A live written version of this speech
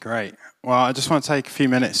Great. Well, I just want to take a few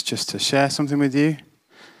minutes just to share something with you.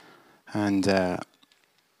 And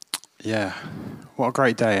what a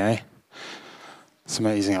great day, eh? It's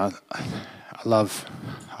amazing. I love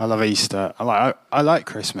Easter. I like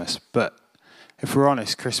Christmas, but if we're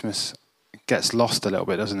honest, Christmas gets lost a little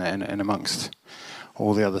bit, doesn't it, in amongst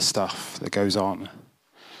all the other stuff that goes on.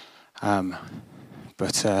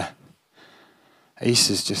 But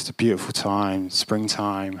Easter's just a beautiful time,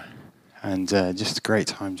 springtime. And just a great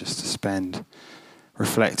time just to spend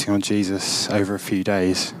reflecting on Jesus over a few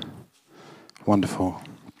days. Wonderful.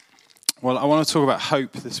 Well, I want to talk about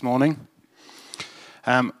hope this morning.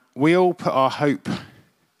 We all put our hope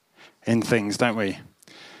in things, don't we?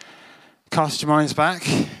 Cast your minds back,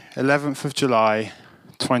 11th of July,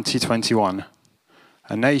 2021.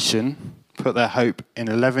 A nation put their hope in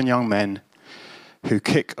 11 young men who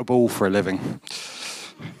kick a ball for a living.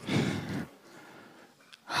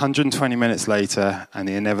 120 minutes later, and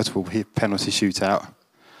the inevitable penalty shootout,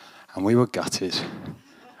 and we were gutted.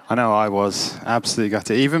 I know I was absolutely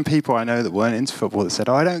gutted. Even people I know that weren't into football that said,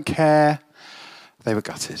 "Oh, I don't care," they were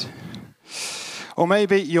gutted. Or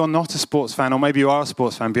maybe you're not a sports fan, or maybe you are a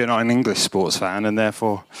sports fan, but you're not an English sports fan, and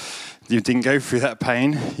therefore you didn't go through that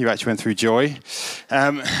pain. You actually went through joy.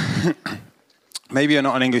 Maybe you're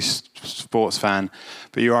not an English sports fan,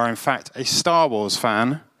 but you are in fact a Star Wars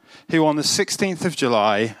fan, who on the 16th of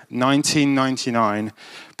July, 1999,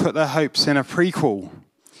 put their hopes in a prequel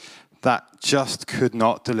that just could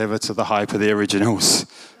not deliver to the hype of the originals.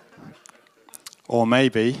 Or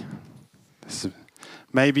maybe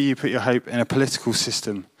you put your hope in a political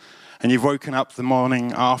system and you've woken up the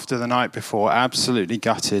morning after the night before absolutely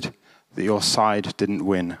gutted that your side didn't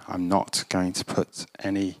win. I'm not going to put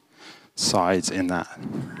any sides in that.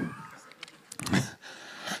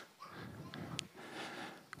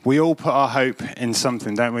 We all put our hope in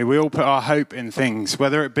something, don't we? We all put our hope in things,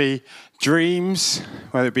 whether it be dreams,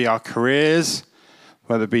 whether it be our careers,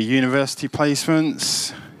 whether it be university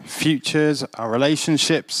placements, futures, our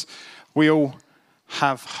relationships. We all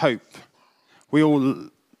have hope. We all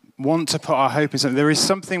want to put our hope in something. There is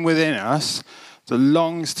something within us that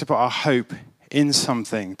longs to put our hope in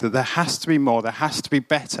something, that there has to be more, there has to be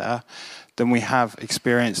better than we have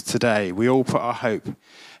experienced today. We all put our hope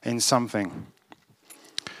in something.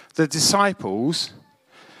 The disciples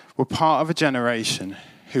were part of a generation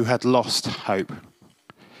who had lost hope.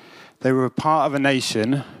 They were part of a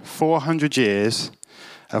nation, 400 years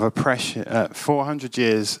of oppression, 400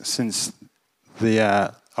 years since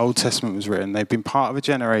the Old Testament was written. They've been part of a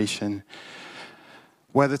generation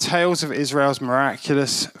where the tales of Israel's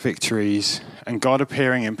miraculous victories and God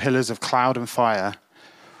appearing in pillars of cloud and fire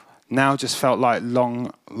now just felt like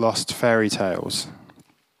long-lost fairy tales.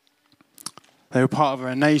 They were part of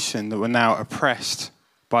a nation that were now oppressed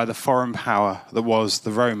by the foreign power that was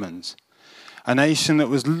the Romans. A nation that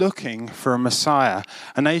was looking for a Messiah.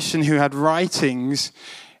 A nation who had writings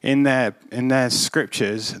in their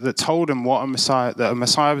scriptures that told them that a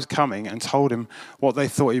Messiah was coming and told him what they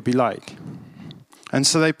thought he'd be like. And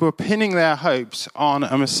so they were pinning their hopes on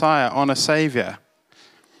a Messiah, on a Savior.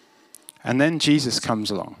 And then Jesus comes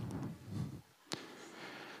along.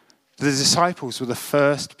 The disciples were the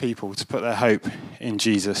first people to put their hope in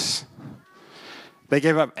Jesus. They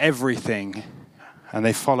gave up everything and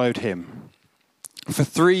they followed him. For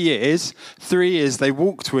 3 years, they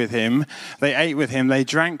walked with him, they ate with him, they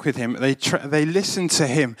drank with him, they listened to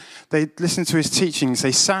him, they listened to his teachings,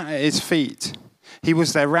 they sat at his feet. He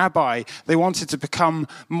was their rabbi. They wanted to become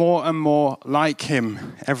more and more like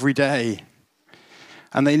him every day.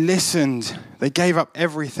 And they listened, they gave up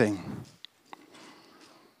everything.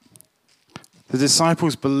 The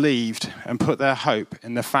disciples believed and put their hope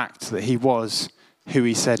in the fact that he was who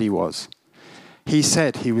he said he was. He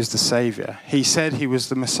said he was the Savior. He said he was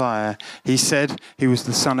the Messiah. He said he was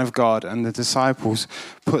the Son of God, and the disciples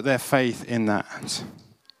put their faith in that.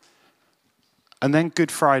 And then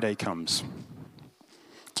Good Friday comes.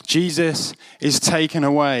 Jesus is taken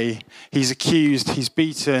away. He's accused, he's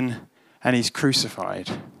beaten, and he's crucified.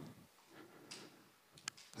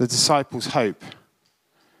 The disciples' hope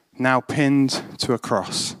now pinned to a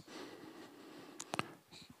cross.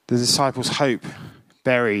 The disciples' hope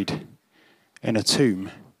buried in a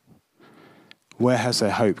tomb. Where has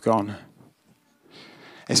their hope gone?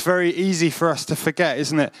 It's very easy for us to forget,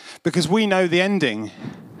 isn't it? Because we know the ending.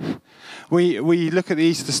 We look at the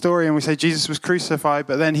Easter story and we say Jesus was crucified,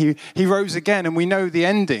 but then he rose again, and we know the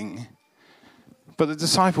ending. But the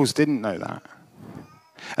disciples didn't know that.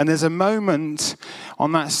 And there's a moment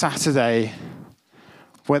on that Saturday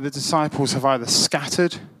where the disciples have either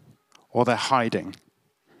scattered or they're hiding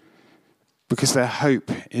because their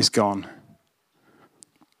hope is gone.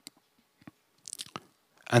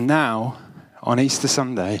 And now, on Easter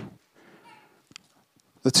Sunday,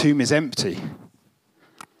 the tomb is empty.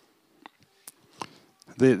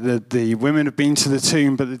 The women have been to the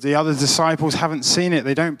tomb, but the other disciples haven't seen it.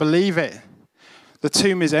 They don't believe it. The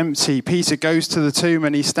tomb is empty. Peter goes to the tomb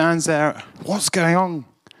and he stands there. What's going on?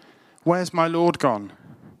 Where's my Lord gone?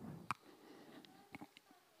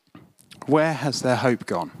 Where has their hope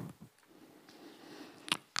gone?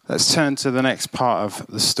 Let's turn to the next part of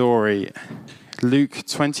the story. Luke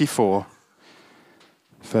 24,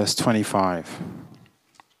 verse 25.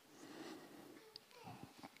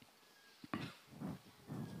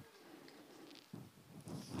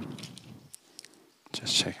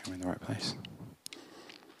 Just check I'm in the right place.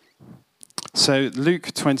 So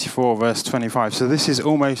Luke 24, verse 25. So this is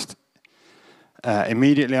almost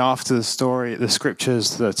immediately after the story, the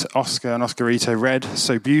scriptures that Oscar and Oscarito read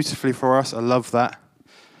so beautifully for us. I love that.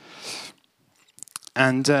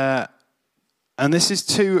 And this is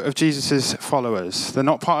two of Jesus' followers. They're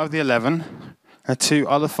not part of the 11. They're two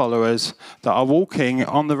other followers that are walking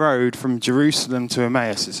on the road from Jerusalem to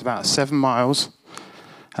Emmaus. It's about 7 miles.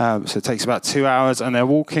 So it takes about 2 hours. And they're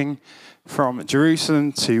walking from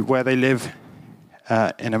Jerusalem to where they live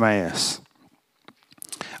in Emmaus.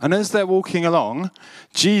 And as they're walking along,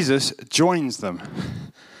 Jesus joins them.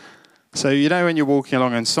 So you know when you're walking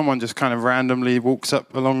along and someone just kind of randomly walks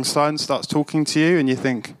up alongside and starts talking to you and you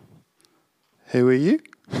think, who are you?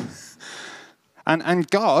 And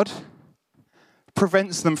God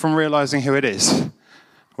prevents them from realizing who it is,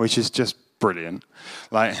 which is just brilliant.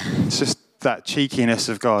 Like, it's just that cheekiness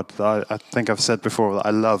of God that I think I've said before, that I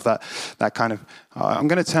love that kind of, I'm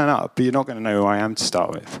going to turn up, but you're not going to know who I am to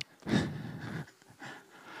start with.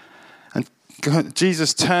 And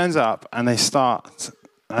Jesus turns up and they start,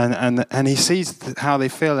 and he sees how they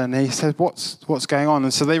feel and he says, what's going on?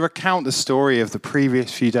 And so they recount the story of the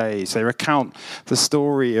previous few days. They recount the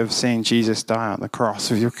story of seeing Jesus die on the cross.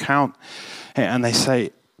 They recount it and they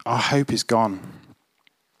say, our hope is gone.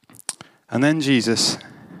 And then Jesus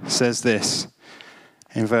says this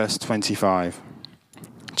in verse 25.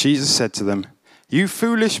 Jesus said to them, you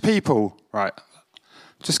foolish people. Right,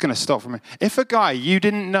 just going to stop for a minute. If a guy you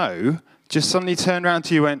didn't know just suddenly turned around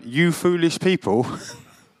to you and went, you foolish people,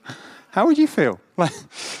 how would you feel?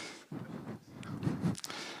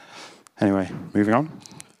 Anyway, moving on.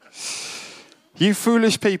 You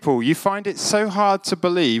foolish people, you find it so hard to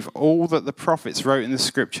believe all that the prophets wrote in the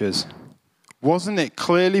scriptures. Wasn't it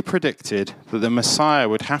clearly predicted that the Messiah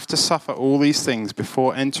would have to suffer all these things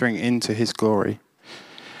before entering into his glory?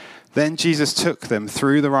 Then Jesus took them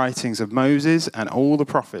through the writings of Moses and all the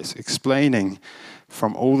prophets, explaining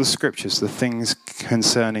from all the scriptures the things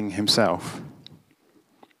concerning himself.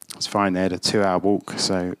 It's fine, they had a 2-hour walk,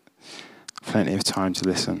 so plenty of time to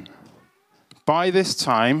listen. By this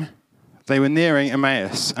time, they were nearing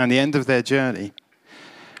Emmaus and the end of their journey.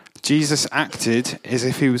 Jesus acted as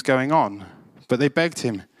if he was going on, but they begged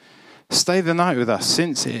him, stay the night with us,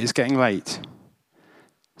 since it is getting late.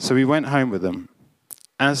 So he went home with them.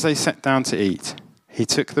 As they sat down to eat, he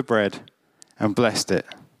took the bread and blessed it.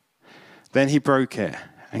 Then he broke it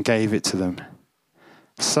and gave it to them.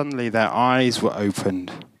 Suddenly their eyes were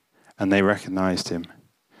opened and they recognized him.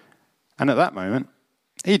 And at that moment,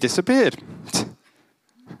 he disappeared.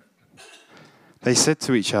 They said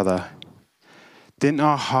to each other, didn't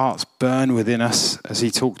our hearts burn within us as he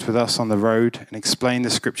talked with us on the road and explained the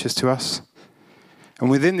scriptures to us? And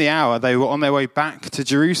within the hour, they were on their way back to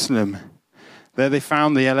Jerusalem. There they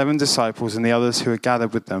found the 11 disciples and the others who had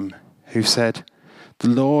gathered with them, who said, the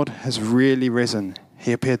Lord has really risen.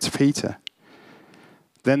 He appeared to Peter.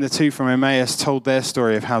 Then the two from Emmaus told their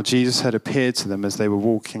story of how Jesus had appeared to them as they were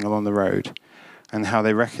walking along the road and how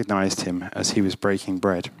they recognized him as he was breaking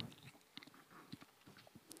bread.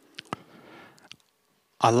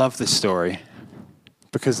 I love this story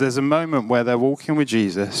because there's a moment where they're walking with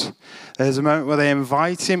Jesus. There's a moment where they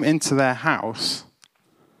invite him into their house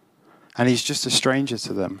and he's just a stranger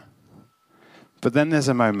to them. But then there's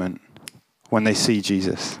a moment when they see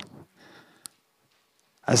Jesus.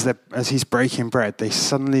 As he's breaking bread, they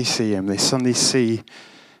suddenly see him. They suddenly see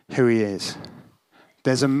who he is.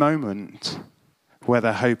 There's a moment where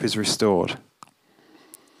their hope is restored.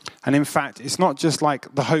 And in fact, it's not just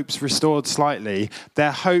like the hope's restored slightly.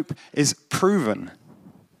 Their hope is proven.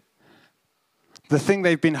 The thing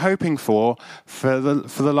they've been hoping for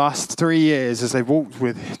the last 3 years as they've walked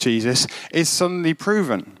with Jesus is suddenly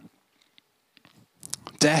proven.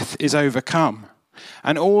 Death is overcome.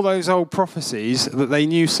 And all those old prophecies that they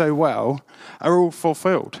knew so well are all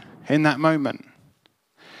fulfilled in that moment.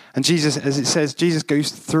 And Jesus, as it says, Jesus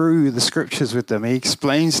goes through the scriptures with them. He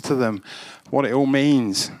explains to them what it all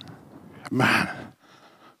means. Man,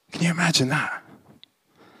 Can you imagine that?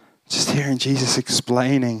 Just hearing Jesus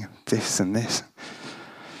explaining this and this.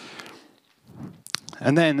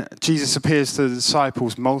 And then Jesus appears to the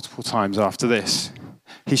disciples multiple times after this.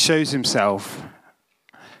 He shows himself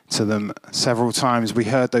to them several times. We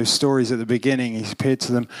heard those stories at the beginning. He appeared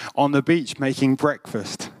to them on the beach making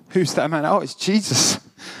breakfast. Who's that man? Oh, it's Jesus.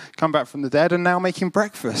 Come back from the dead and now making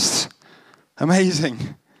breakfast.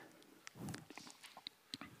 Amazing.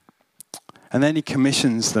 And then he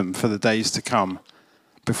commissions them for the days to come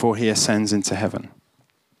before he ascends into heaven.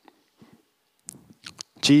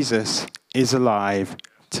 Jesus is alive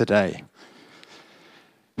today.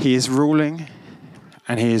 He is ruling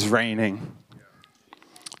and he is reigning.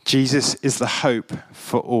 Jesus is the hope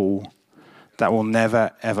for all that will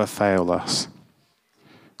never, ever fail us.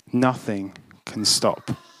 Nothing can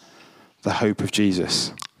stop the hope of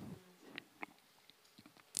Jesus.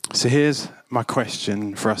 So here's my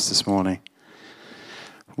question for us this morning.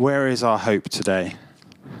 Where is our hope today?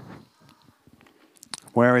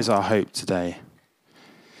 Where is our hope today?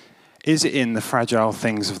 Is it in the fragile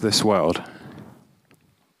things of this world?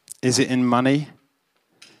 Is it in money?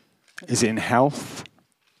 Is it in health?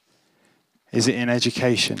 Is it in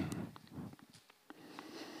education?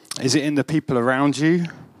 Is it in the people around you?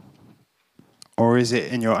 Or is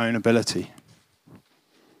it in your own ability?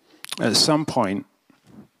 At some point,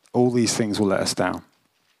 all these things will let us down.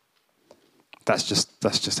 That's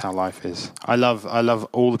just how life is. I love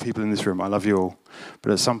all the people in this room. I love you all.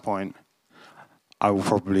 But at some point, I will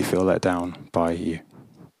probably feel let down by you.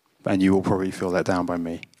 And you will probably feel let down by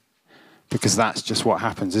me. Because that's just what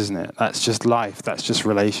happens, isn't it? That's just life. That's just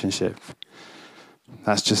relationship.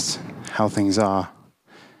 That's just how things are.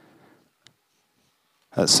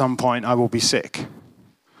 At some point, I will be sick.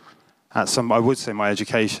 I would say my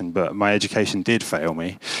education, but my education did fail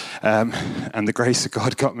me. And the grace of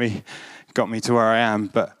God got me to where I am.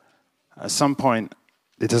 But at some point,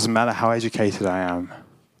 it doesn't matter how educated I am.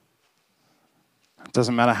 It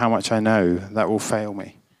doesn't matter how much I know, that will fail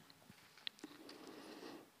me.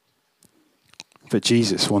 But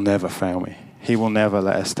Jesus will never fail me. He will never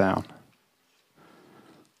let us down.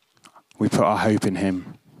 We put our hope in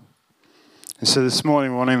him. And so this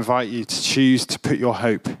morning, we want to invite you to choose to put your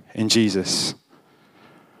hope in Jesus.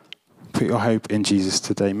 Put your hope in Jesus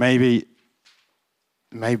today. Maybe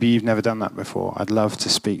you've never done that before. I'd love to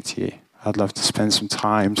speak to you. I'd love to spend some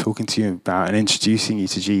time talking to you about and introducing you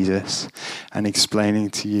to Jesus and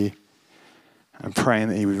explaining to you and praying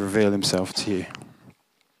that he would reveal himself to you.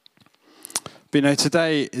 But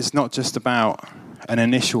today is not just about an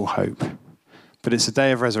initial hope, but it's a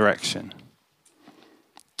day of resurrection.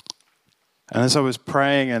 And as I was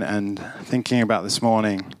praying and thinking about this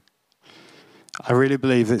morning, I really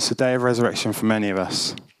believe that it's a day of resurrection for many of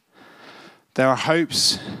us. There are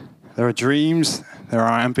hopes, there are dreams, there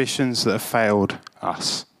are ambitions that have failed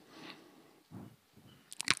us.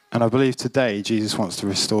 And I believe today Jesus wants to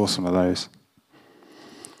restore some of those.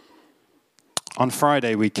 On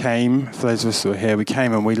Friday we came, for those of us who were here, we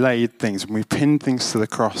came and we laid things and we pinned things to the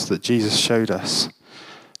cross that Jesus showed us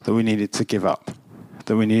that we needed to give up,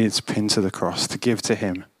 that we needed to pin to the cross, to give to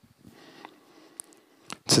him.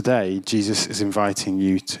 Today, Jesus is inviting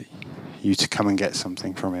you to come and get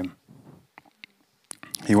something from him.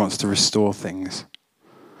 He wants to restore things.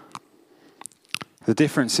 The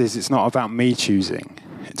difference is it's not about me choosing.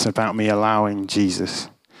 It's about me allowing Jesus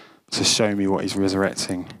to show me what he's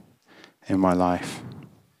resurrecting in my life.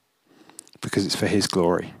 Because it's for his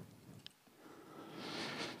glory.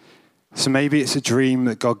 So maybe it's a dream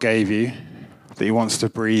that God gave you that he wants to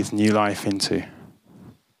breathe new life into.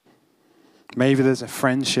 Maybe there's a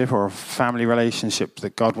friendship or a family relationship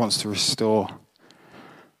that God wants to restore.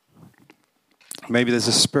 Maybe there's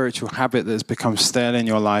a spiritual habit that has become stale in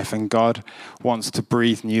your life and God wants to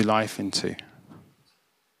breathe new life into.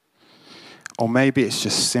 Or maybe it's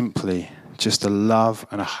just simply just a love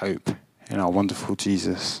and a hope in our wonderful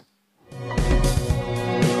Jesus.